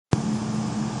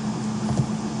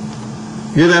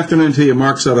Good afternoon to you.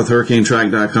 Mark Sutton with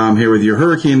HurricaneTrack.com here with your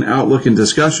hurricane outlook and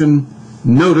discussion.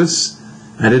 Notice,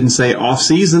 I didn't say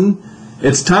off-season.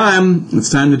 It's time. It's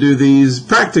time to do these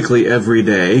practically every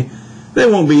day. They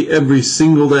won't be every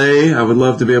single day. I would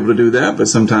love to be able to do that, but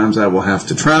sometimes I will have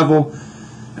to travel,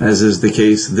 as is the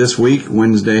case this week,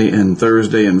 Wednesday and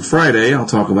Thursday and Friday. I'll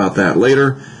talk about that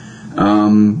later.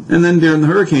 And then during the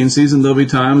hurricane season, there'll be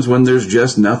times when there's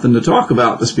just nothing to talk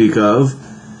about to speak of,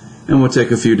 and we'll take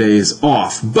a few days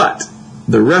off. But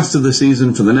the rest of the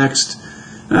season for the next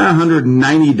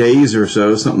 190 days or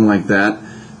so, something like that,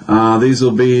 these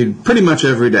will be pretty much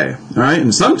every day. All right,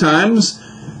 and sometimes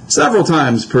several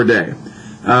times per day.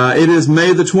 It is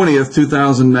May the 20th,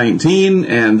 2019,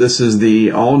 and this is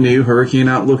the all-new Hurricane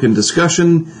Outlook and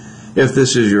Discussion. If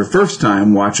this is your first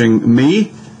time watching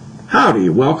me, howdy,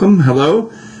 welcome,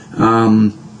 hello.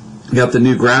 Got the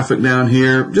new graphic down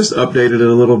here, just updated it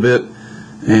a little bit,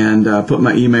 and put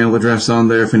my email address on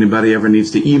there if anybody ever needs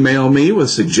to email me with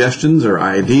suggestions or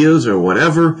ideas or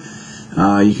whatever.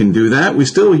 You can do that. We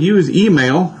still use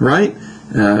email, right?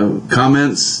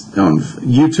 Comments on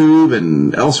YouTube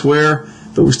and elsewhere,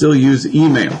 but we still use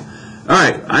email. All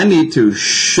right, I need to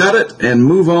shut it and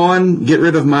move on, get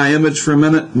rid of my image for a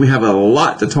minute. We have a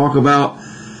lot to talk about.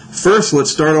 First, let's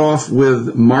start off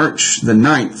with March the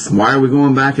 9th. Why are we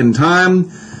going back in time?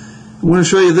 I want to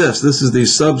show you this. This is the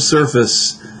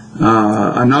subsurface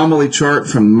anomaly chart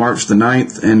from March the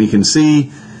 9th, and you can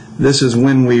see this is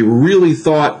when we really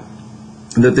thought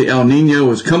that the El Nino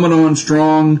was coming on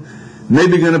strong,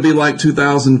 maybe going to be like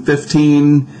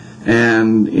 2015,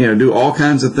 and do all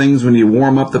kinds of things when you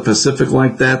warm up the Pacific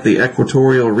like that, the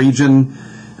equatorial region.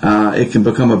 It can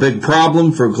become a big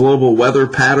problem for global weather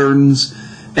patterns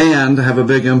and have a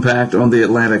big impact on the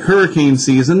Atlantic hurricane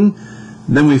season.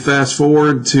 Then we fast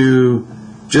forward to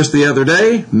just the other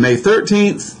day, May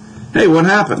 13th. Hey, what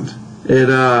happened?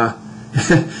 A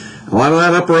lot of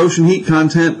that upper ocean heat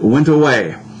content went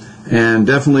away, and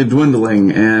definitely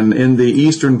dwindling. And in the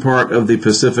eastern part of the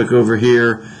Pacific over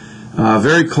here,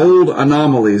 very cold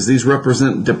anomalies. These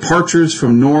represent departures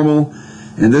from normal,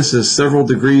 and this is several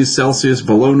degrees Celsius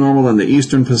below normal in the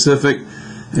eastern Pacific,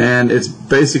 and it's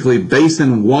basically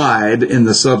basin-wide in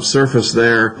the subsurface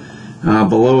there,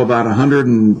 below about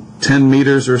 110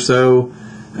 meters or so,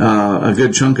 a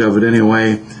good chunk of it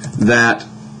anyway, that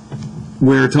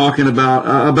we're talking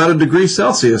about a degree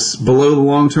Celsius below the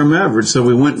long-term average. So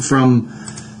we went from,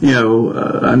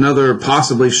 another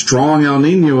possibly strong El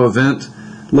Nino event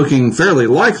looking fairly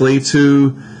likely to,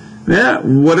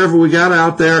 whatever we got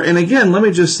out there. And again, let me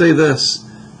just say this,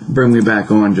 bring me back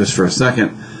on just for a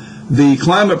second. The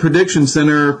Climate Prediction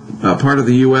Center, part of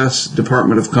the U.S.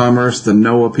 Department of Commerce, the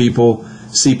NOAA people,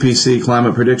 CPC,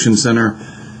 Climate Prediction Center,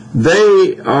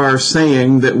 they are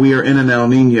saying that we are in an El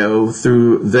Nino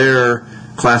through their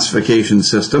classification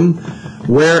system,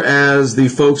 whereas the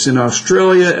folks in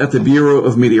Australia at the Bureau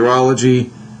of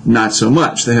Meteorology, not so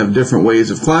much. They have different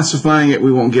ways of classifying it.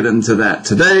 We won't get into that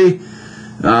today,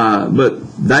 but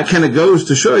that kind of goes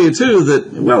to show you, too,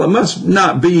 that, well, it must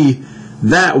not be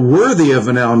that worthy of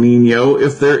an El Nino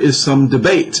if there is some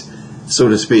debate, so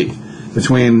to speak,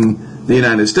 between the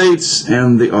United States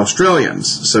and the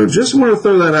Australians. So just want to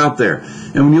throw that out there.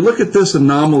 And when you look at this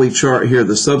anomaly chart here,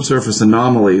 the subsurface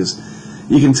anomalies,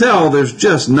 you can tell there's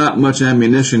just not much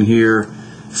ammunition here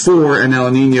for an El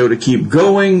Nino to keep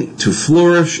going, to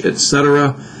flourish,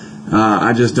 etc.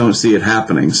 I just don't see it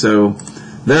happening. So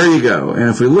there you go. And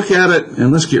if we look at it,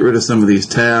 and let's get rid of some of these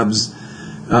tabs,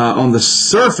 on the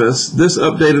surface, this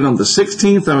updated on the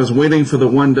 16th. I was waiting for the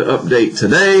one to update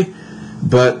today,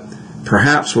 but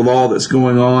perhaps with all that's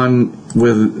going on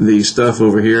with the stuff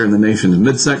over here in the nation's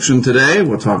midsection today,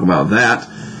 we'll talk about that.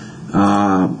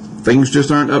 Things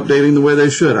just aren't updating the way they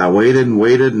should. I waited and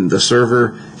waited, and the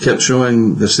server kept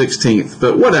showing the 16th.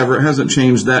 But whatever, it hasn't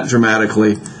changed that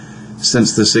dramatically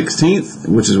since the 16th,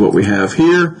 which is what we have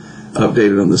here,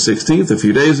 updated on the 16th a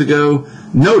few days ago.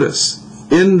 Notice,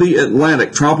 in the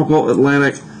Atlantic, tropical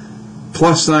Atlantic,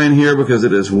 plus sign here because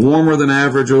it is warmer than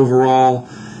average overall,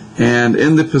 and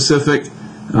in the Pacific,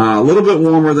 a little bit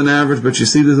warmer than average, but you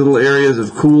see these little areas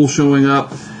of cool showing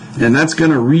up, and that's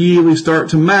going to really start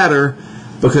to matter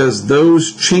because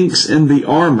those chinks in the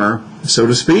armor, so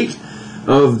to speak,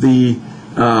 of the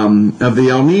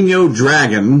El Nino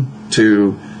dragon,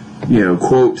 to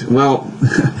quote, well,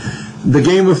 the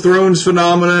Game of Thrones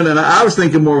phenomenon, and I was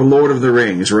thinking more of Lord of the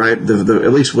Rings, right?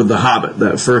 At least with the Hobbit,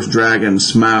 that first dragon,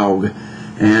 Smaug.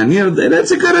 And,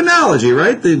 that's a good analogy,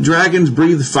 right? The dragons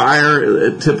breathe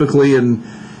fire, typically in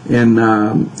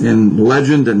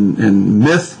legend and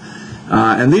myth.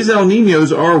 And these El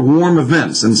Niños are warm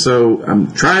events. And so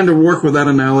I'm trying to work with that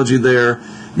analogy there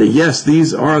that, yes,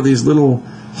 these are these little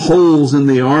holes in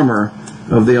the armor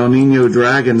of the El Niño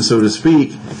dragon, so to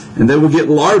speak, and they will get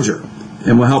larger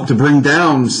and will help to bring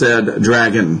down said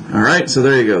dragon. All right, so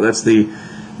there you go. That's the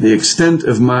extent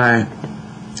of my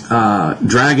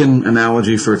dragon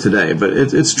analogy for today. But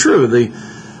it's true. The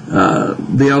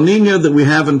El Niño that we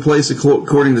have in place,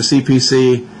 according to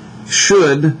CPC,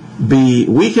 should be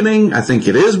weakening. I think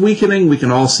it is weakening. We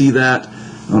can all see that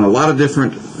on a lot of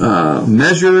different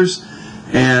measures,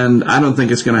 and I don't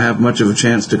think it's going to have much of a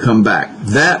chance to come back.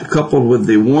 That, coupled with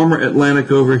the warmer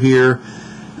Atlantic over here,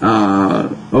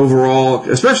 overall,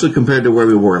 especially compared to where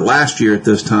we were last year at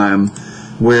this time,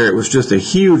 where it was just a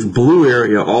huge blue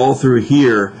area all through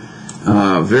here,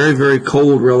 very, very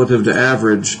cold relative to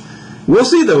average. We'll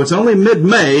see, though. It's only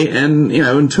mid-May, and,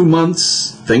 in 2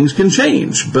 months, things can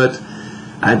change. But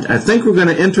I think we're going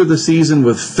to enter the season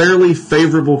with fairly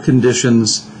favorable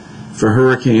conditions for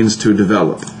hurricanes to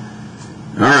develop.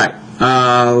 All right.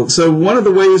 So one of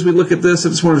the ways we look at this, I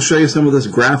just wanted to show you some of this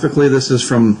graphically. This is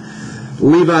from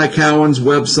Levi Cowan's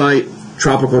website,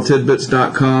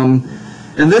 tropicaltidbits.com.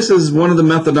 And this is one of the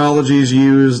methodologies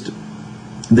used,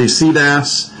 the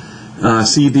CDAS,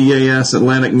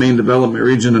 Atlantic Main Development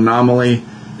Region Anomaly.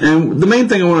 And the main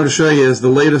thing I wanted to show you is the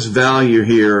latest value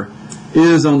here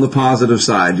is on the positive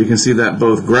side. You can see that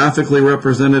both graphically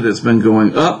represented. It's been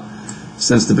going up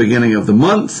since the beginning of the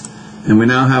month, and we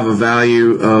now have a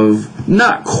value of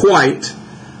not quite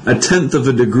 1/10 of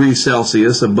a degree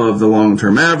Celsius above the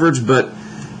long-term average, but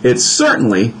it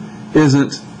certainly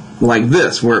isn't like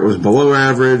this, where it was below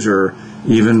average, or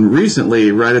even recently,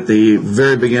 right at the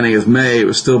very beginning of May, it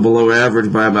was still below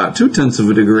average by about 2/10 of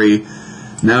a degree.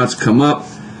 Now it's come up,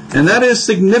 and that is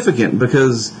significant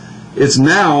because it's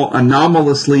now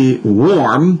anomalously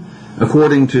warm,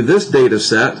 according to this data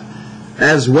set,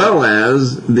 as well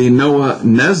as the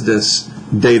NOAA-NESDIS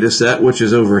data set, which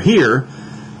is over here.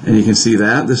 And you can see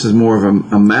that. This is more of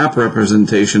a map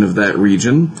representation of that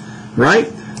region, right?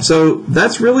 So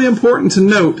that's really important to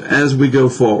note as we go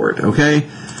forward, okay?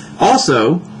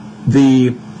 Also,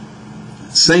 the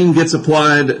same gets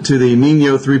applied to the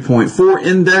Niño 3.4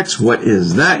 index. What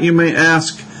is that, you may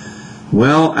ask?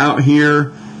 Well, out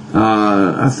here,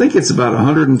 I think it's about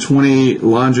 120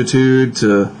 longitude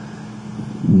to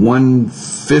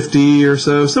 150 or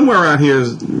so. Somewhere around here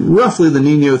is roughly the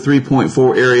Niño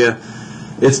 3.4 area.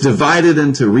 It's divided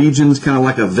into regions, kind of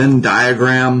like a Venn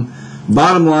diagram.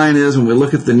 Bottom line is, when we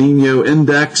look at the Niño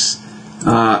index,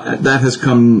 that has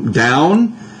come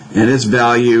down, and its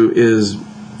value is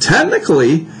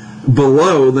technically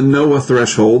below the NOAA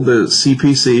threshold. The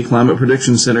CPC, Climate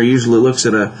Prediction Center, usually looks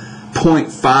at a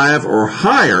 0.5 or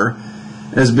higher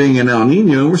as being an El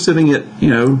Niño. We're sitting at,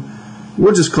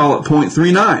 we'll just call it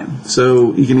 0.39.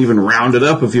 So you can even round it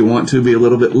up if you want to, be a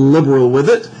little bit liberal with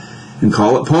it, and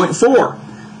call it 0.4.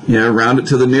 Round it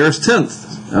to the nearest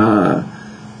 10th.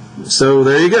 So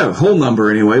there you go. Whole number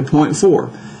anyway, 0.4.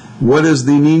 What is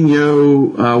the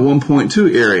Niño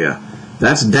 1.2 area?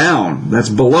 That's down. That's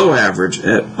below average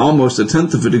at almost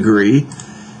 1/10 of a degree.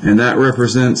 And that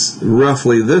represents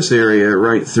roughly this area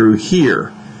right through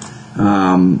here.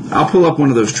 I'll pull up one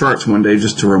of those charts one day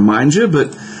just to remind you,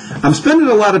 but I'm spending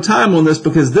a lot of time on this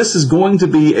because this is going to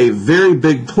be a very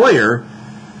big player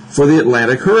for the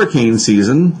Atlantic hurricane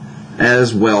season,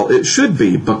 as well it should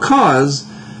be, because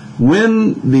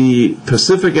when the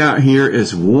Pacific out here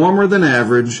is warmer than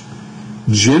average,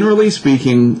 generally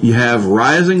speaking, you have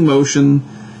rising motion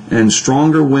and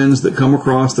stronger winds that come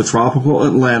across the tropical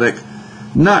Atlantic,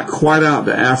 not quite out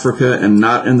to Africa and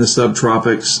not in the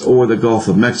subtropics or the Gulf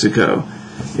of Mexico.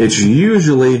 It's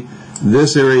usually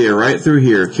this area right through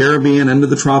here, Caribbean into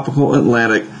the tropical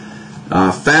Atlantic,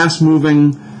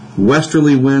 fast-moving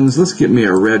westerly winds. Let's get me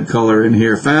a red color in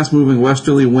here. Fast-moving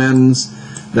westerly winds.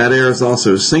 That air is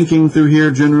also sinking through here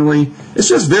generally. It's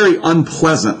just very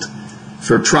unpleasant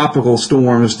for tropical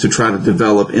storms to try to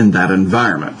develop in that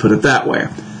environment, put it that way.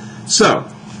 So,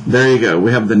 there you go.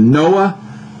 We have the NOAA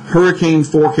hurricane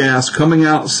forecast coming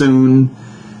out soon,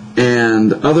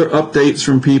 and other updates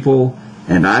from people,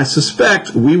 and I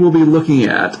suspect we will be looking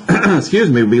at,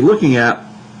 we'll be looking at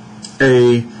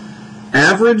a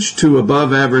average to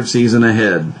above average season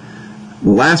ahead.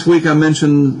 Last week I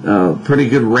mentioned a pretty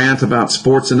good rant about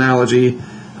sports analogy.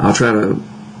 I'll try to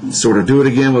sort of do it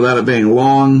again without it being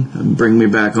long, and bring me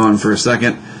back on for a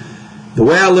second. The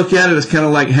way I look at it is kind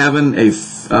of like having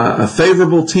a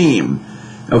favorable team,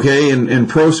 okay, in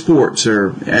pro sports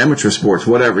or amateur sports,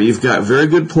 whatever. You've got very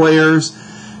good players,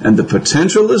 and the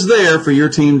potential is there for your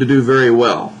team to do very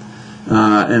well.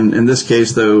 And in this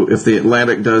case, though, if the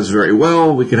Atlantic does very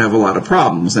well, we could have a lot of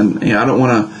problems. And I don't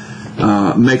want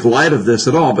to make light of this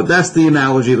at all, but that's the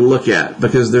analogy to look at,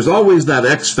 because there's always that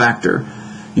X factor.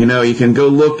 You can go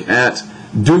look at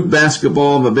Duke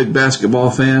basketball. I'm a big basketball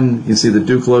fan. You can see the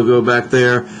Duke logo back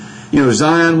there.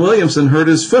 Zion Williamson hurt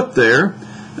his foot there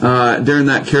during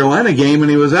that Carolina game,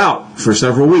 and he was out for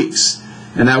several weeks.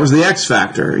 And that was the X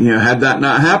factor. Had that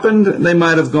not happened, they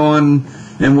might have gone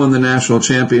and won the national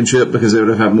championship because they would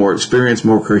have had more experience,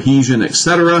 more cohesion,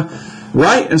 etc.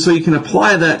 Right? And so you can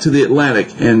apply that to the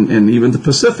Atlantic and even the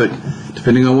Pacific,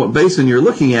 depending on what basin you're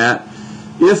looking at.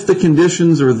 If the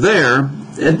conditions are there,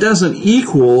 it doesn't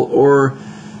equal or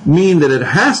mean that it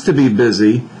has to be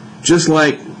busy, just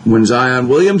like when Zion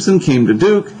Williamson came to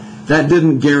Duke. That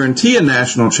didn't guarantee a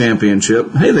national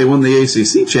championship. Hey, they won the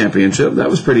ACC championship. That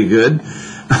was pretty good.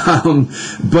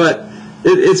 But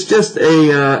it's just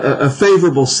a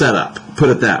favorable setup, put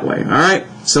it that way. All right,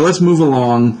 so let's move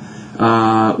along.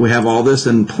 We have all this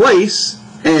in place,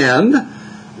 and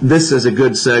this is a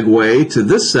good segue to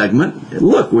this segment.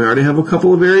 Look, we already have a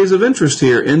couple of areas of interest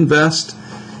here. Invest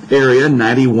area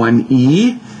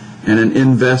 91E and an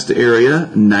invest area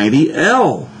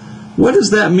 90L. What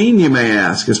does that mean, you may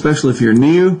ask, especially if you're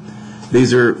new?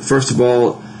 These are, first of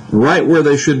all, right where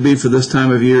they should be for this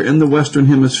time of year in the Western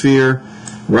Hemisphere,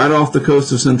 right off the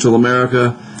coast of Central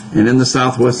America, and in the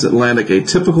Southwest Atlantic, a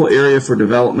typical area for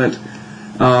development.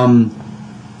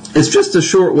 It's just a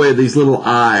short way, these little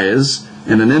I's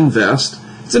and an invest.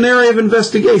 It's an area of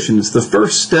investigation. It's the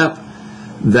first step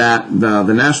that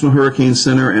the National Hurricane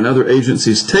Center and other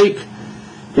agencies take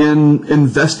in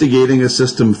investigating a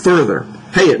system further.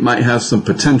 Hey, it might have some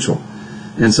potential.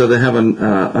 And so they have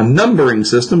a numbering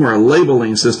system, or a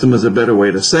labeling system is a better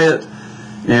way to say it.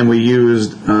 And we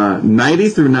used 90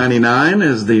 through 99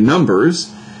 as the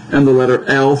numbers, and the letter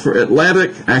L for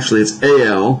Atlantic, actually it's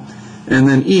AL, and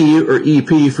then E or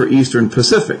EP for Eastern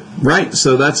Pacific, right?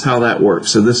 So that's how that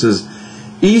works. So this is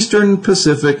Eastern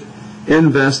Pacific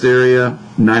Invest Area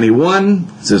 91.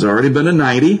 This has already been a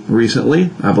 90 recently,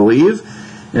 I believe.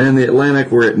 And in the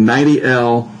Atlantic, we're at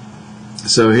 90L.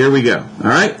 So here we go. All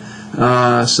right.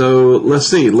 So let's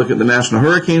see. Look at the National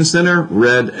Hurricane Center,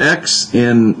 red X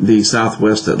in the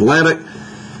Southwest Atlantic.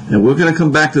 And we're going to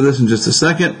come back to this in just a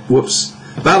second. Whoops.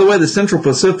 By the way, the Central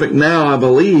Pacific now, I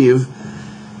believe,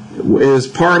 is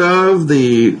part of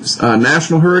the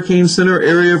National Hurricane Center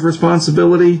area of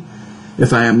responsibility.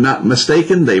 If I am not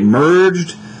mistaken, they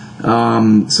merged.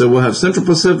 So we'll have Central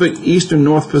Pacific, Eastern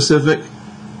North Pacific.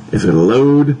 If it'll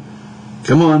load.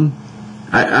 Come on.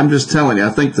 I'm just telling you, I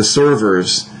think the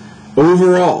servers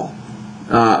overall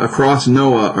across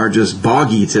NOAA are just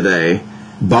boggy today,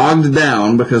 bogged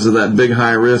down because of that big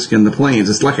high risk in the plains.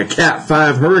 It's like a Cat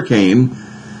 5 hurricane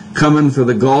coming for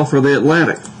the Gulf or the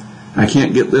Atlantic. I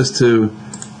can't get this to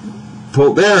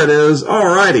pull. There it is. All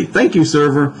righty. Thank you,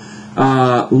 server.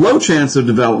 Low chance of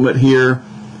development here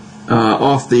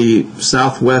off the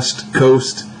southwest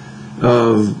coast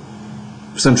of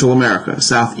Central America,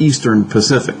 southeastern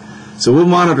Pacific. So we'll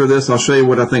monitor this. I'll show you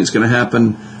what I think is going to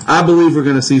happen. I believe we're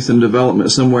going to see some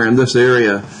development somewhere in this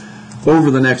area over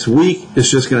the next week. It's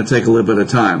just going to take a little bit of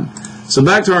time. So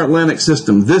back to our Atlantic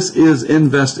system. This is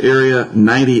Invest Area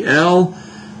 90L.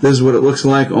 This is what it looks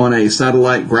like on a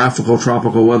satellite graphical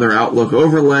tropical weather outlook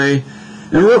overlay.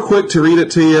 And real quick to read it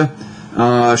to you,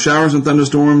 showers and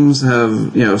thunderstorms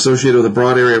have, associated with a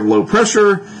broad area of low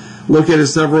pressure located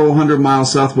several hundred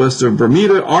miles southwest of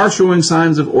Bermuda are showing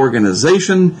signs of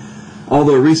organization.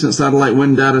 Although recent satellite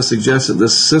wind data suggests that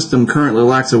this system currently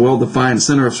lacks a well-defined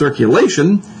center of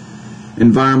circulation,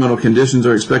 environmental conditions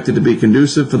are expected to be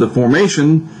conducive for the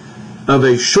formation of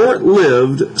a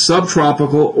short-lived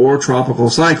subtropical or tropical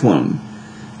cyclone.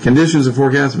 Conditions are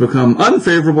forecast to become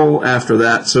unfavorable after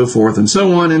that, so forth and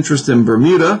so on. Interest in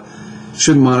Bermuda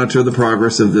should monitor the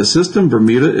progress of this system.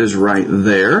 Bermuda is right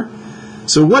there.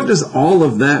 So what does all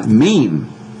of that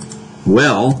mean?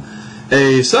 Well,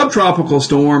 a subtropical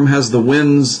storm has the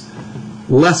winds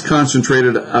less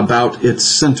concentrated about its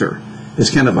center. It's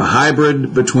kind of a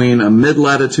hybrid between a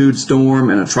mid-latitude storm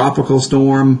and a tropical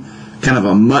storm, kind of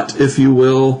a mutt, if you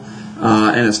will,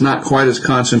 and it's not quite as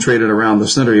concentrated around the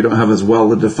center. You don't have as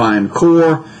well a defined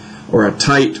core, or a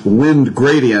tight wind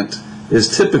gradient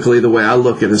is typically the way I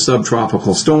look at a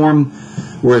subtropical storm,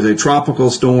 whereas a tropical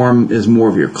storm is more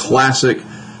of your classic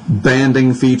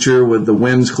banding feature with the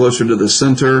winds closer to the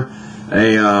center.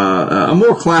 A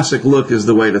more classic look is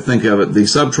the way to think of it. The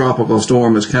subtropical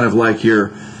storm is kind of like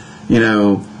your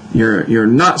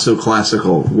not so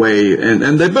classical way,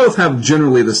 and they both have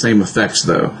generally the same effects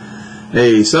though.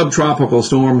 A subtropical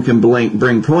storm can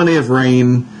bring plenty of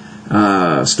rain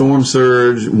storm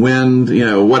surge, wind,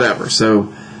 whatever.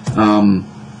 So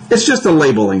it's just a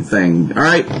labeling thing, all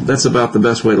right? That's about the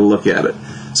best way to look at it.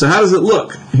 So how does it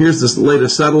look? Here's this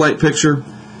latest satellite picture.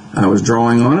 I was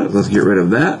drawing on it. Let's get rid of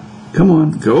that. Come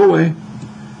on, go away.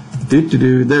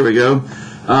 There we go.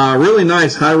 Really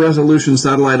nice high-resolution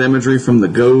satellite imagery from the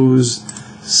GOES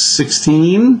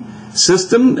 16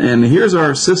 system. And here's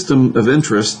our system of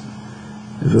interest,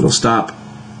 if it'll stop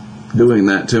doing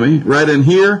that to me. Right in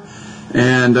here.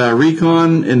 And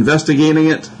Recon investigating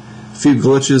it. A few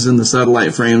glitches in the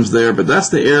satellite frames there, but that's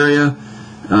the area.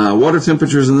 Water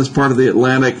temperatures in this part of the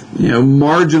Atlantic,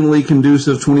 marginally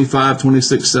conducive, 25,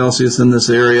 26 Celsius in this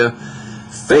area.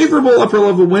 Favorable upper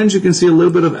level winds. You can see a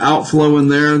little bit of outflow in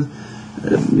there.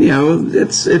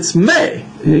 It's May.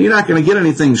 You're not going to get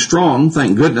anything strong,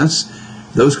 thank goodness.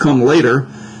 Those come later.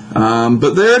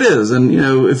 But there it is. And,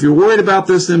 if you're worried about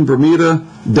this in Bermuda,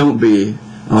 don't be.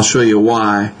 I'll show you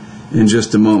why in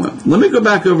just a moment. Let me go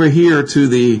back over here to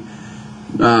the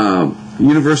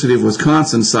University of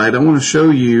Wisconsin site. I want to show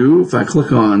you, if I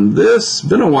click on this, it's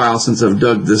been a while since I've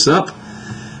dug this up,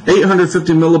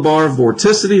 850 millibar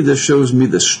vorticity. This shows me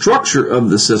the structure of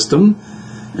the system.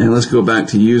 And let's go back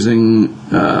to using,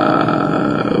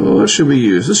 what should we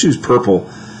use? Let's use purple.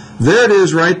 There it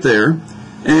is right there.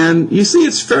 And you see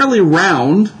it's fairly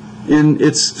round in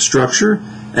its structure,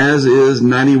 as is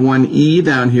 91E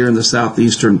down here in the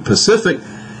southeastern Pacific.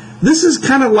 This is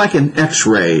kind of like an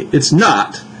X-ray. It's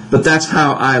not, but that's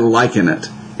how I liken it.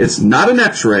 It's not an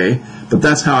X-ray, but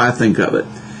that's how I think of it.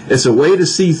 It's a way to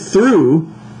see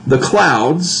through the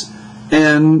clouds,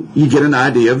 and you get an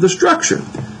idea of the structure.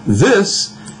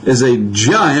 This is a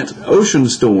giant ocean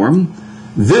storm.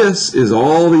 This is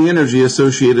all the energy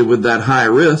associated with that high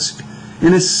risk,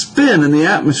 and it's spin in the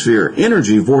atmosphere,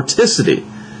 energy, vorticity.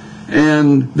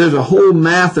 And there's a whole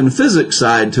math and physics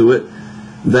side to it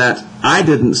that I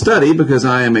didn't study because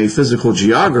I am a physical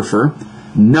geographer,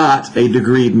 not a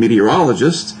degreed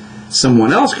meteorologist.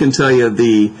 Someone else can tell you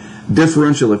the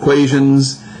differential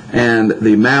equations and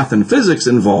the math and physics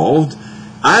involved.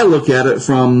 I look at it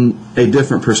from a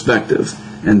different perspective,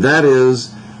 and that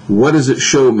is, what does it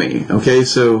show me? Okay,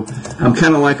 so I'm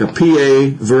kind of like a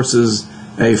PA versus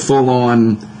a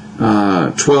full-on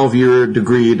 12-year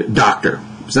degreed doctor.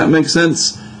 Does that make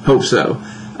sense? Hope so.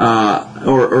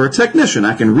 Or a technician.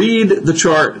 I can read the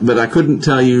chart, but I couldn't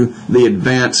tell you the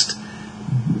advanced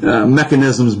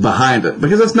mechanisms behind it,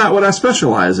 because that's not what I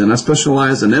specialize in. I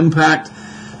specialize in impact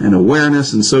and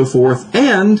awareness and so forth,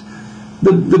 and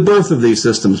the birth of these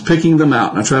systems, picking them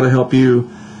out. And I try to help you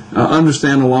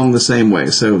understand along the same way.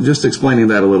 So just explaining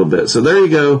that a little bit. So there you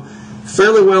go.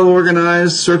 Fairly well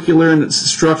organized, circular in its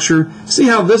structure. See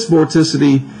how this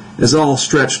vorticity is all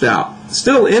stretched out.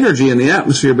 Still energy in the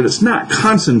atmosphere, but it's not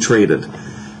concentrated.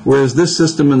 Whereas this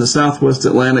system in the southwest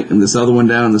Atlantic and this other one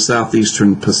down in the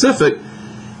southeastern Pacific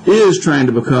is trying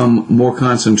to become more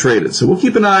concentrated. So we'll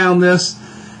keep an eye on this.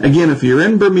 Again, if you're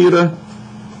in Bermuda,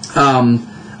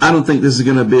 I don't think this is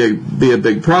going to be a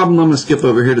big problem. I'm going to skip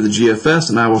over here to the GFS,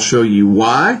 and I will show you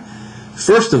why.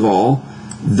 First of all,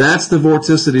 that's the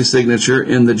vorticity signature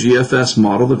in the GFS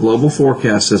model, the Global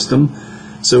Forecast System.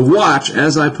 So watch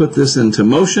as I put this into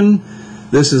motion.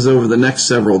 This is over the next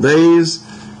several days.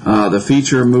 The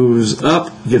feature moves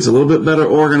up, gets a little bit better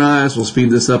organized. We'll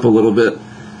speed this up a little bit.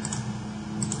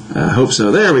 I hope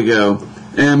so. There we go.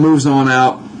 And moves on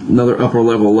out. Another upper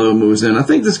level low moves in. I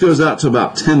think this goes out to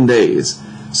about 10 days.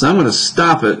 So I'm going to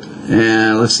stop it.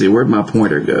 And let's see, where'd my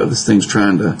pointer go? This thing's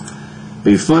trying to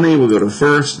be funny. We'll go to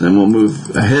first, then we'll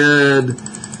move ahead.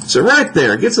 So right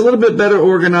there, it gets a little bit better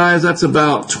organized. That's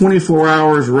about 24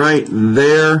 hours right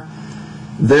there.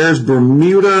 There's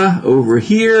Bermuda over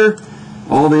here.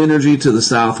 All the energy to the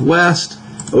southwest.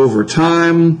 Over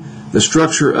time, the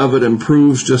structure of it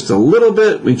improves just a little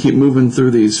bit. We keep moving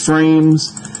through these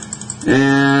frames.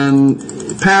 And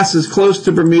it passes close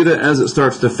to Bermuda as it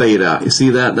starts to fade out. You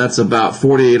see that? That's about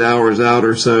 48 hours out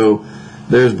or so.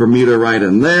 There's Bermuda right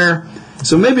in there.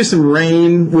 So maybe some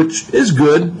rain, which is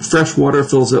good. Fresh water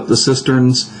fills up the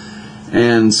cisterns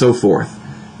and so forth.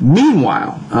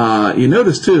 Meanwhile, you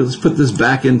notice too, let's put this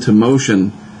back into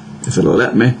motion, if it'll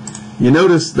let me. You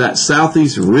notice that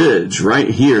southeast ridge right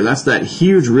here. That's that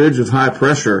huge ridge of high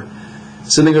pressure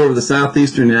sitting over the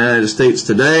southeastern United States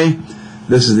today.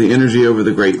 This is the energy over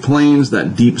the Great Plains,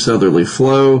 that deep southerly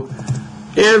flow.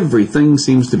 Everything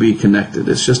seems to be connected.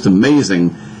 It's just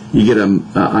amazing. You get an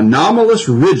anomalous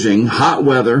ridging, hot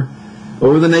weather,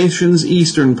 over the nation's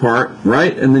eastern part,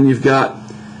 right? And then you've got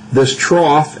this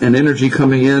trough and energy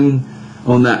coming in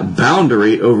on that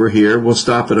boundary over here. We'll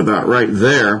stop it about right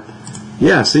there.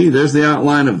 Yeah, see, there's the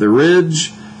outline of the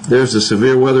ridge. There's the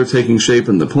severe weather taking shape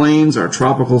in the plains, our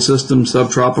tropical system,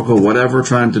 subtropical, whatever,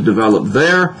 trying to develop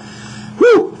there.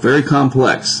 Whew, very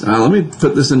complex. Let me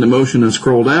put this into motion and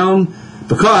scroll down,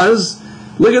 because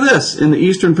look at this, in the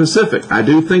Eastern Pacific. I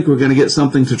do think we're going to get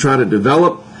something to try to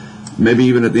develop, maybe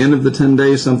even at the end of the 10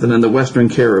 days, something in the Western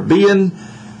Caribbean.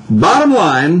 Bottom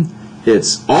line,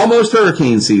 it's almost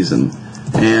hurricane season,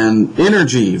 and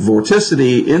energy,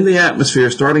 vorticity in the atmosphere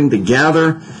starting to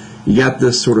gather. You got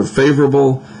this sort of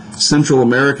favorable Central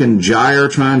American gyre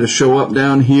trying to show up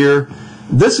down here.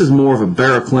 This is more of a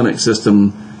baroclinic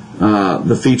system,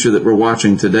 the feature that we're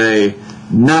watching today,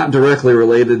 not directly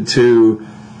related to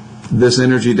this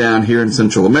energy down here in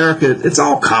Central America. It's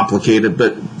all complicated,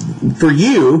 but for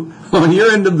you, on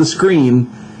your end of the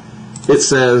screen, it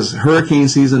says hurricane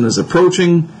season is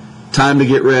approaching, time to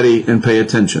get ready and pay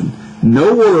attention.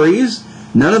 No worries.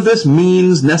 None of this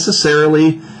means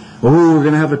necessarily, oh, we're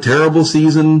going to have a terrible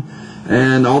season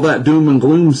and all that doom and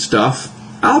gloom stuff.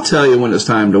 I'll tell you when it's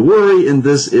time to worry, and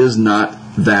this is not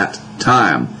that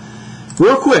time.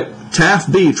 Real quick,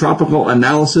 TAFB, Tropical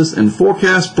Analysis and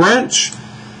Forecast Branch.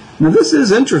 Now this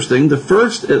is interesting. The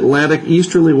first Atlantic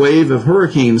easterly wave of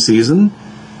hurricane season,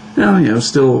 now,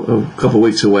 still a couple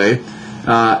weeks away,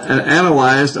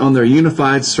 analyzed on their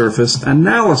Unified Surface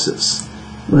Analysis.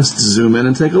 Let's zoom in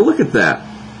and take a look at that.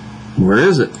 Where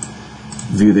is it?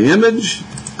 View the image,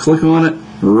 click on it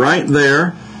right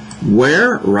there.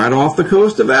 Where? Right off the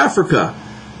coast of Africa.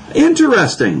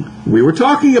 Interesting. We were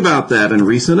talking about that in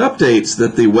recent updates,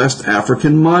 that the West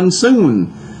African monsoon,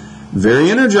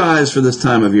 very energized for this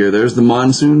time of year. There's the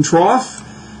monsoon trough,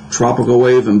 tropical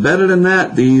wave embedded in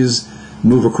that. These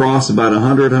move across about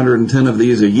 100, 110 of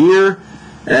these a year,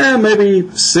 and maybe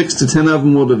 6 to 10 of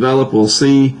them will develop. We'll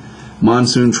see.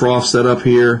 Monsoon trough set up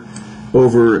here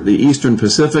over the Eastern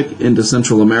Pacific into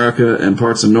Central America and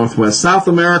parts of Northwest South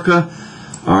America.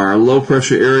 Our low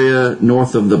pressure area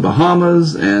north of the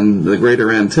Bahamas and the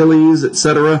Greater Antilles,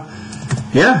 etc.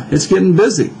 Yeah, it's getting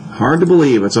busy. Hard to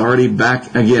believe it's already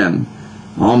back again.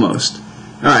 Almost.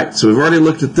 All right, so we've already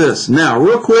looked at this. Now,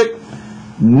 real quick,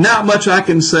 not much I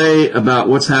can say about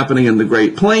what's happening in the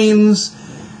Great Plains.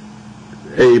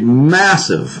 A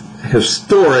massive,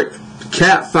 historic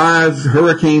Cat 5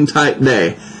 hurricane type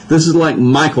day. This is like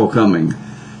Michael coming,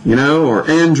 or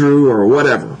Andrew or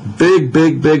whatever. Big,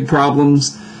 big, big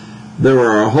problems. There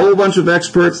are a whole bunch of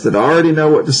experts that already know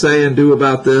what to say and do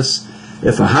about this.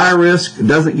 If a high risk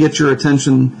doesn't get your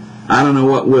attention, I don't know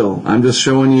what will. I'm just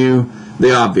showing you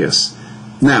the obvious.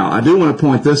 Now, I do want to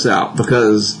point this out,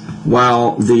 because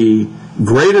while the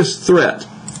greatest threat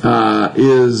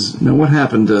is... Now, what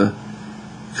happened to...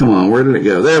 Come on, where did it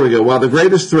go? There we go. While the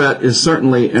greatest threat is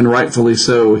certainly, and rightfully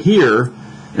so, here,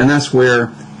 and that's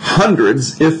where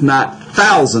hundreds, if not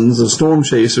thousands, of storm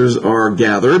chasers are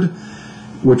gathered,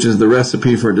 which is the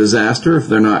recipe for disaster if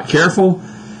they're not careful.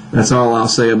 That's all I'll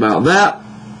say about that.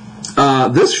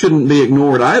 This shouldn't be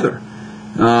ignored either.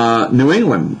 New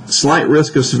England, slight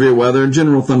risk of severe weather,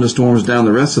 general thunderstorms down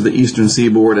the rest of the eastern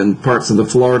seaboard and parts of the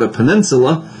Florida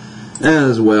Peninsula,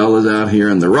 as well as out here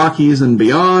in the Rockies and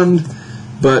beyond.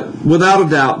 But without a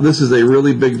doubt, this is a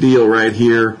really big deal right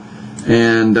here,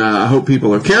 and I hope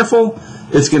people are careful.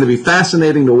 It's going to be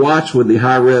fascinating to watch with the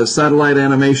high-res satellite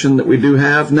animation that we do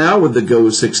have now with the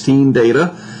GO-16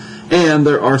 data, and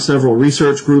there are several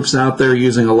research groups out there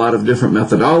using a lot of different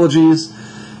methodologies.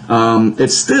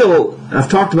 It's still, I've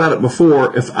talked about it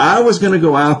before, if I was going to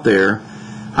go out there,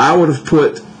 I would have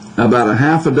put about a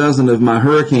half a dozen of my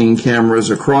hurricane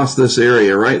cameras across this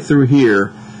area, right through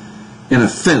here, in a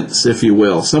fence, if you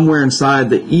will, somewhere inside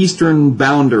the eastern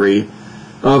boundary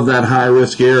of that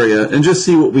high-risk area, and just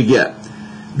see what we get.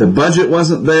 The budget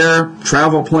wasn't there,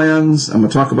 travel plans, I'm going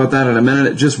to talk about that in a minute,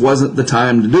 it just wasn't the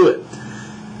time to do it.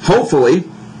 Hopefully,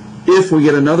 if we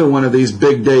get another one of these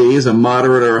big days, a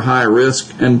moderate or a high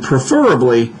risk, and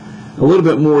preferably a little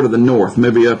bit more to the north,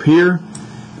 maybe up here,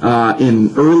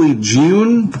 in early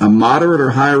June, a moderate or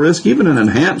high risk, even an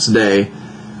enhanced day,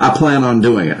 I plan on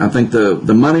doing it. I think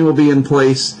the money will be in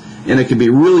place, and it could be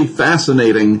really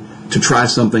fascinating to try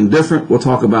something different. We'll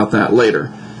talk about that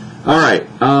later. All right,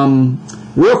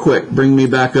 real quick, bring me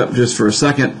back up just for a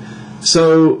second.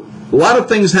 So, a lot of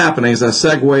things happening as I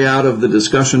segue out of the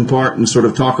discussion part and sort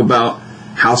of talk about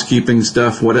housekeeping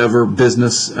stuff, whatever,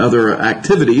 business, other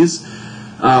activities.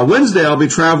 Wednesday, I'll be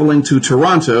traveling to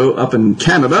Toronto, up in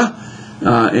Canada,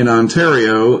 in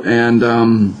Ontario, and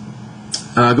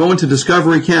going to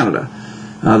Discovery Canada.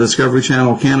 Discovery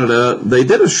Channel Canada, they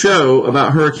did a show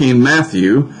about Hurricane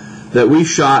Matthew that we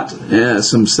shot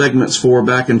some segments for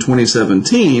back in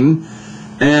 2017,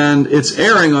 and it's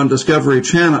airing on Discovery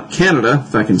Channel Canada,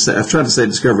 if I can say, I've tried to say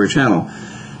Discovery Channel,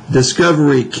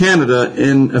 Discovery Canada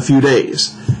in a few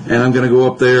days. And I'm going to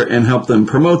go up there and help them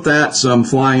promote that. So I'm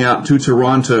flying out to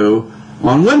Toronto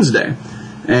on Wednesday.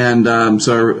 And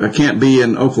so I can't be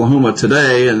in Oklahoma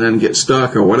today and then get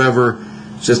stuck or whatever.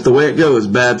 It's just the way it goes,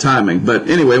 bad timing. But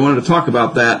anyway, I wanted to talk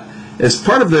about that as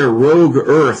part of their Rogue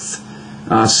Earth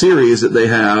series that they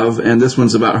have. And this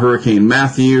one's about Hurricane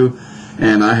Matthew.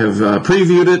 And I have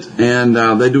previewed it,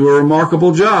 and they do a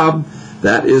remarkable job.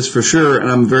 That is for sure.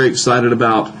 And I'm very excited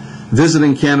about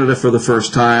visiting Canada for the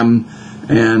first time.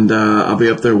 And I'll be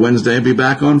up there Wednesday and be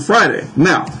back on Friday.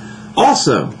 Now,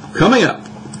 also, coming up,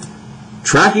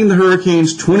 Tracking the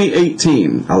Hurricanes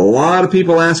 2018. A lot of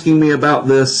people asking me about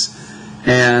this,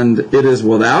 and it is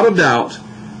without a doubt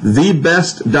the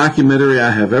best documentary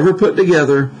I have ever put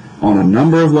together on a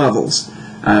number of levels.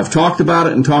 I have talked about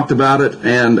it,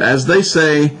 and as they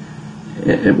say,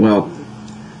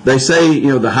 they say,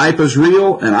 the hype is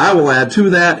real, and I will add to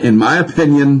that, in my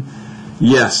opinion,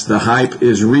 yes, the hype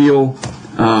is real.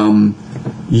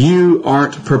 You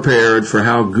aren't prepared for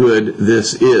how good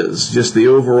this is. Just the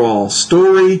overall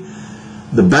story,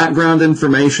 the background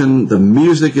information, the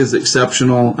music is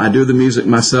exceptional. I do the music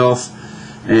myself,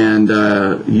 and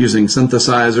using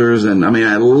synthesizers, and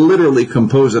I literally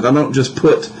compose it. I don't just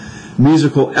put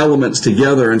musical elements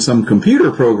together in some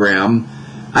computer program.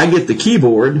 I get the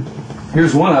keyboard.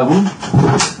 Here's one of them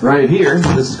right here.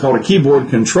 This is called a keyboard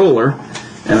controller.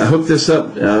 And I hook this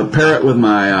up, pair it with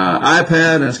my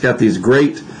iPad, and it's got these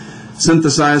great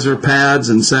synthesizer pads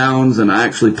and sounds, and I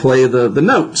actually play the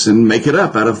notes and make it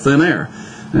up out of thin air.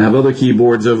 And I have other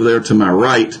keyboards over there to my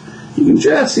right. You can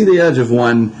just see the edge of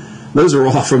one. Those are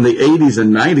all from the 80s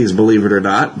and 90s, believe it or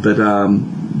not, but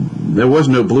there was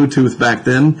no Bluetooth back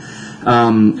then.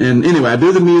 And anyway, I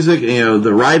do the music,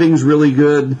 the writing's really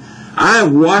good. I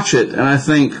watch it, and I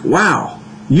think, wow,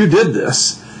 you did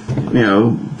this.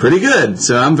 Pretty good.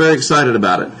 So I'm very excited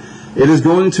about it. It is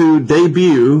going to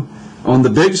debut on the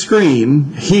big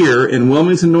screen here in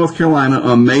Wilmington, North Carolina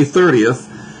on May 30th.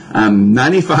 I'm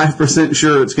 95%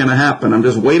 sure it's going to happen. I'm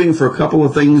just waiting for a couple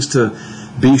of things to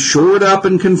be shored up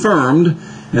and confirmed,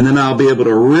 and then I'll be able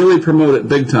to really promote it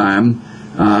big time.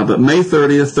 But May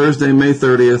 30th, Thursday, May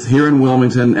 30th, here in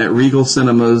Wilmington at Regal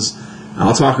Cinemas.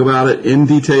 I'll talk about it in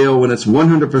detail when it's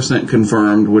 100%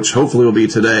 confirmed, which hopefully will be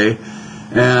today.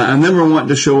 And then we're wanting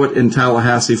to show it in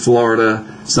Tallahassee,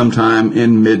 Florida, sometime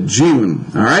in mid-June.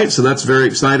 All right, so that's very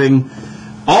exciting.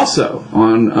 Also,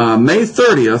 on May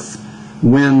 30th,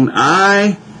 when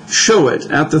I show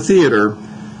it at the theater,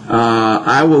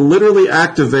 I will literally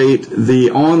activate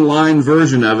the online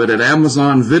version of it at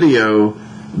Amazon Video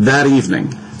that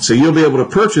evening. So you'll be able to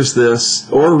purchase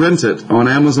this or rent it on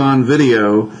Amazon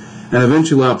Video, and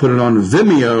eventually I'll put it on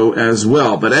Vimeo as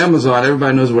well. But Amazon,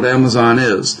 everybody knows what Amazon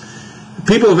is.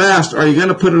 People have asked, are you going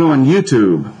to put it on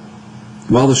YouTube?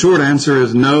 Well, the short answer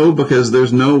is no, because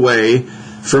there's no way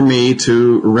for me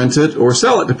to rent it or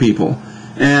sell it to people.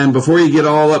 And before you get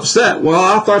all upset, well,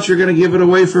 I thought you were going to give it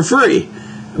away for free.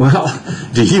 Well,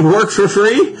 do you work for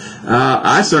free?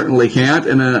 I certainly can't,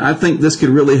 and I think this could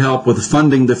really help with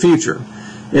funding the future.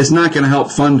 It's not going to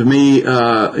help fund me,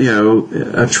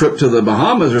 a trip to the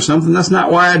Bahamas or something. That's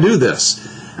not why I do this.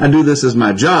 I do this as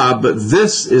my job, but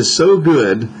this is so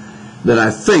good that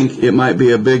I think it might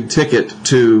be a big ticket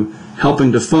to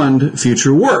helping to fund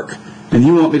future work. And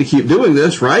you want me to keep doing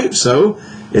this, right? So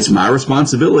it's my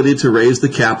responsibility to raise the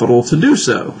capital to do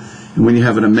so. And when you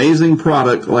have an amazing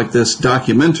product like this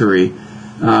documentary,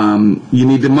 you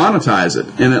need to monetize it.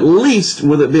 And at least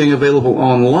with it being available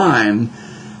online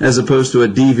as opposed to a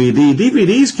DVD.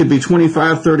 DVDs could be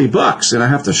 $25, $30, and I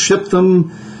have to ship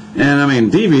them.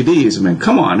 And DVDs,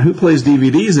 come on, who plays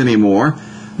DVDs anymore?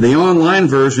 The online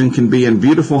version can be in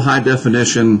beautiful high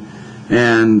definition,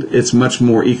 and it's much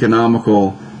more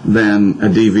economical than a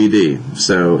DVD.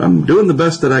 So I'm doing the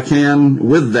best that I can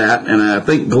with that, and I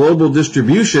think global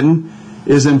distribution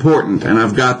is important, and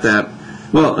I've got that,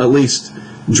 well, at least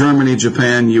Germany,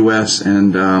 Japan, US,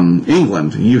 and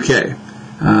England, UK.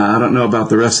 I don't know about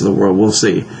the rest of the world. We'll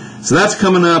see. So that's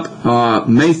coming up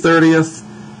May 30th.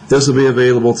 This will be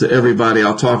available to everybody.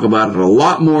 I'll talk about it a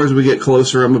lot more as we get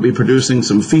closer. I'm going to be producing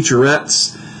some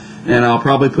featurettes, and I'll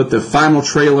probably put the final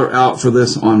trailer out for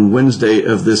this on Wednesday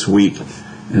of this week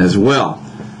as well.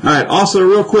 All right, also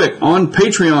real quick, on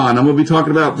Patreon, I'm going to be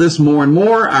talking about this more and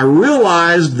more. I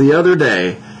realized the other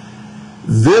day,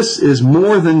 this is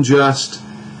more than just,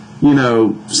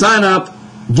 sign up,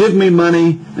 give me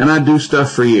money, and I do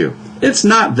stuff for you. It's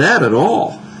not that at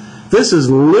all. This is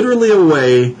literally a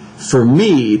way for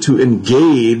me to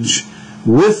engage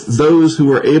with those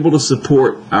who are able to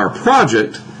support our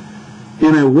project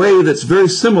in a way that's very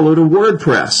similar to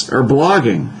WordPress or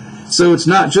blogging. So it's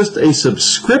not just a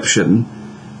subscription,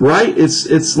 right?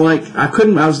 It's like,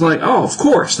 I was like, oh, of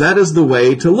course, that is the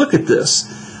way to look at this.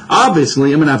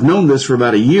 Obviously, I mean, I've known this for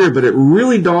about a year, but it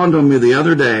really dawned on me the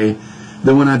other day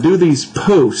that when I do these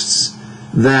posts,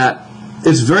 that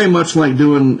it's very much like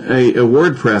doing a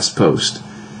WordPress post.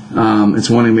 It's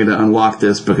wanting me to unlock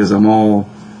this because I'm all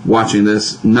watching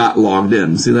this not logged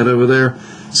in. See that over there?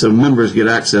 So members get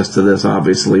access to this,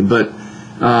 obviously. But,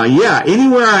 yeah,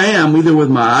 anywhere I am, either with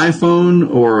my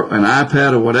iPhone or an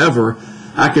iPad or whatever,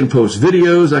 I can post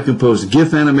videos, I can post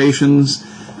GIF animations,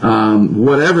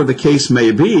 whatever the case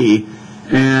may be.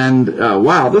 And,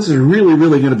 wow, this is really,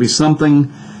 really going to be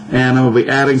something. And I'm going to be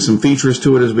adding some features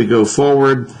to it as we go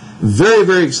forward. Very,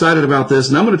 very excited about this.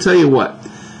 And I'm going to tell you what.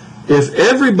 If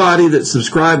everybody that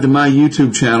subscribed to my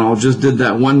YouTube channel just did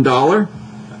that $1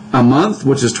 a month,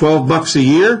 which is $12 a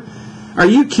year, are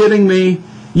you kidding me?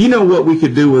 You know what we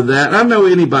could do with that. I know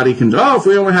anybody can. Oh, if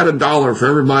we only had $1 for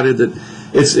everybody, that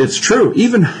it's true.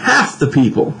 Even half the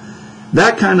people,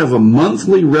 that kind of a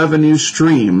monthly revenue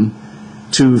stream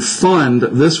to fund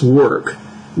this work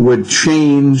would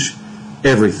change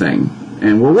everything.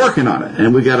 And we're working on it.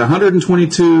 And we got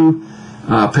 122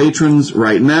 patrons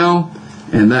right now.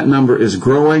 And that number is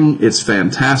growing. It's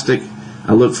fantastic.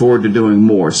 I look forward to doing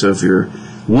more. So if you're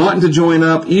wanting to join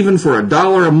up, even for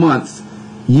 $1 a month,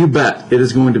 you bet it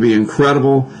is going to be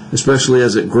incredible, especially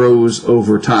as it grows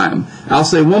over time. I'll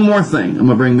say one more thing. I'm going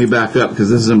to bring me back up because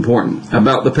this is important.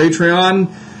 About the Patreon,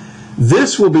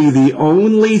 this will be the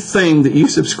only thing that you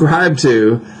subscribe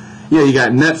to. Yeah, you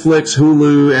got Netflix,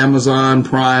 Hulu, Amazon,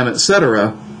 Prime,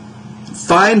 etc.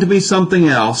 Find me something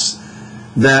else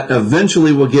that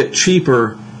eventually will get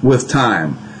cheaper with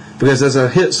time. Because as I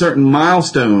hit certain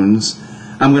milestones,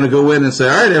 I'm going to go in and say,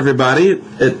 all right, everybody,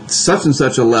 at such and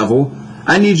such a level,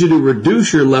 I need you to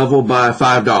reduce your level by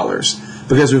 $5.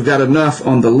 Because we've got enough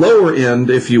on the lower end,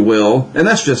 if you will, and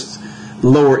that's just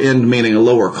lower end meaning a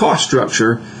lower cost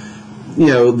structure. You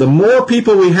know, the more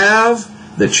people we have,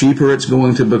 the cheaper it's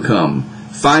going to become.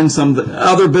 Find some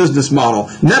other business model.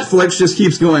 Netflix just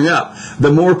keeps going up.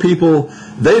 The more people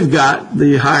they've got,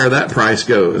 the higher that price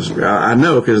goes. I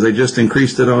know because they just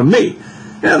increased it on me.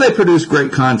 Yeah, they produce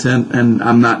great content, and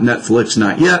I'm not Netflix,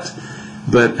 not yet.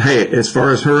 But hey, as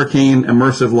far as Hurricane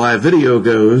Immersive Live Video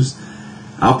goes,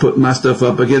 I'll put my stuff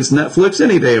up against Netflix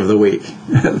any day of the week.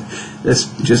 It's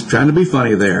just trying to be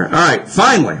funny there. All right,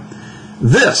 finally,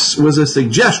 this was a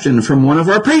suggestion from one of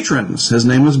our patrons. His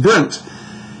name was Brent.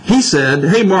 He said,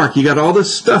 hey, Mark, you got all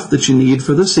this stuff that you need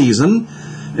for the season,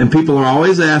 and people are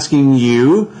always asking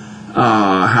you,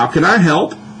 how can I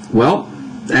help? Well,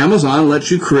 Amazon lets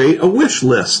you create a wish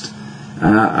list.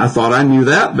 I thought I knew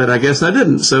that, but I guess I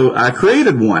didn't. So I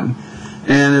created one,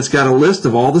 and it's got a list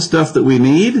of all the stuff that we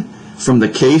need, from the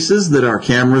cases that our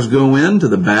cameras go in, to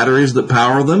the batteries that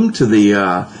power them, to the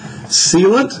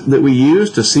sealant that we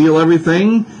use to seal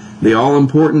everything, the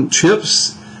all-important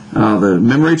chips, the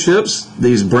memory chips,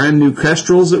 these brand new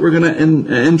Kestrels that we're going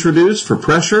to introduce for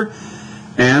pressure,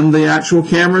 and the actual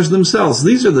cameras themselves.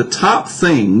 These are the top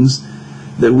things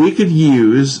that we could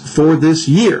use for this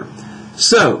year.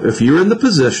 So if you're in the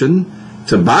position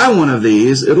to buy one of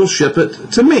these, it'll ship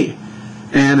it to me.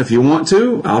 And if you want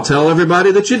to, I'll tell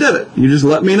everybody that you did it. You just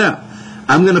let me know.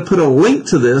 I'm going to put a link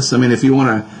to this. I mean, if you want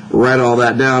to write all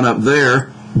that down up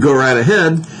there, go right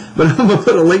ahead. But I'm going to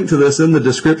put a link to this in the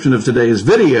description of today's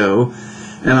video,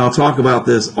 and I'll talk about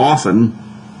this often.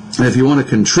 And if you want to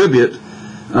contribute,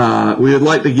 we would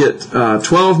like to get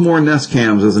 12 more Nest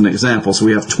cams as an example, so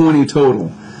we have 20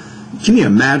 total. Can you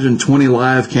imagine 20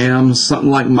 live cams,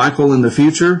 something like Michael in the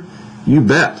future? You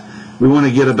bet. We want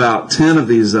to get about 10 of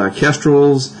these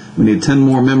Kestrels. We need 10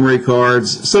 more memory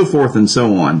cards, so forth and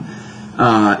so on.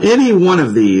 Any one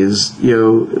of these,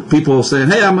 people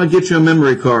saying, hey, I'm going to get you a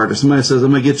memory card, or somebody says,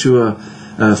 I'm going to get you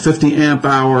a 50 amp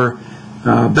hour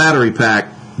battery pack,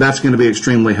 that's going to be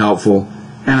extremely helpful,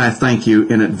 and I thank you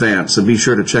in advance. So be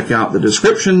sure to check out the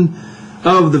description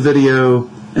of the video,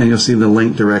 and you'll see the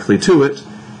link directly to it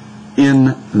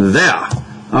in there.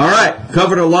 All right,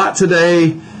 covered a lot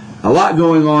today, a lot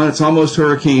going on. It's almost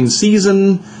hurricane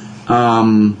season.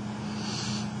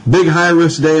 Big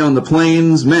high-risk day on the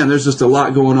plains. Man, there's just a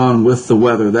lot going on with the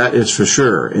weather, that is for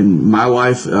sure. And my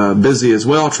wife, busy as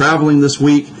well, traveling this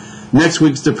week. Next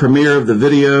week's the premiere of the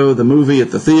video, the movie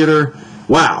at the theater.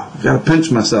 Wow, got to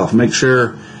pinch myself, make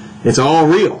sure it's all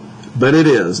real. But it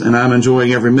is, and I'm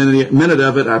enjoying every minute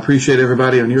of it. I appreciate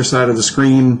everybody on your side of the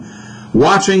screen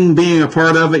watching, being a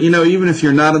part of it. Even if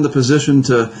you're not in the position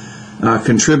to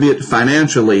contribute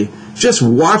financially, just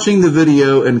watching the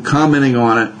video and commenting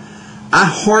on it, I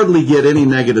hardly get any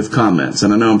negative comments,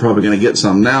 and I know I'm probably going to get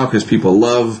some now because people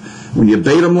love when you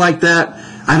bait them like that,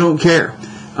 I don't care.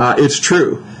 It's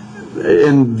true.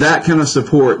 And that kind of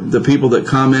support, the people that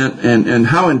comment, and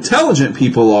how intelligent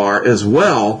people are as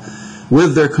well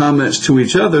with their comments to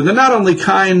each other. They're not only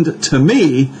kind to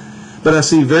me, but I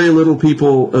see very little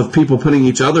people putting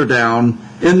each other down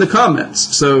in the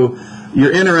comments. So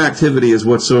your interactivity is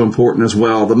what's so important as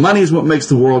well. The money is what makes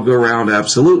the world go round,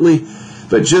 absolutely.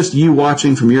 But just you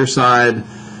watching from your side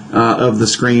of the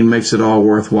screen makes it all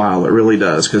worthwhile. It really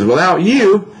does. Because without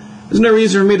you, there's no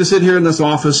reason for me to sit here in this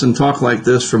office and talk like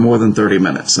this for more than 30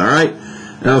 minutes. All right?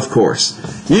 Of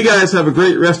course. You guys have a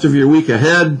great rest of your week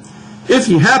ahead. If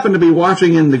you happen to be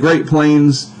watching in the Great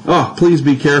Plains, please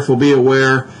be careful, be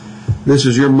aware. This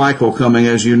is your Michael coming,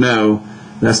 as you know.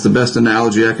 That's the best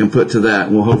analogy I can put to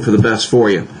that. We'll hope for the best for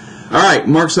you. All right,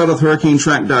 Mark's out of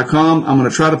HurricaneTrack.com. I'm going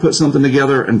to try to put something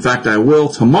together. In fact, I will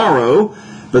tomorrow.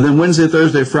 But then Wednesday,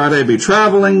 Thursday, Friday, I'll be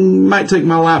traveling. Might take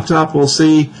my laptop. We'll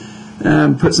see.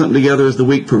 Put something together as the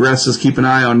week progresses. Keep an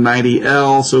eye on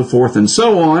 90L, so forth and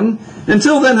so on.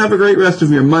 Until then, have a great rest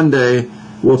of your Monday.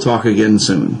 We'll talk again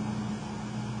soon.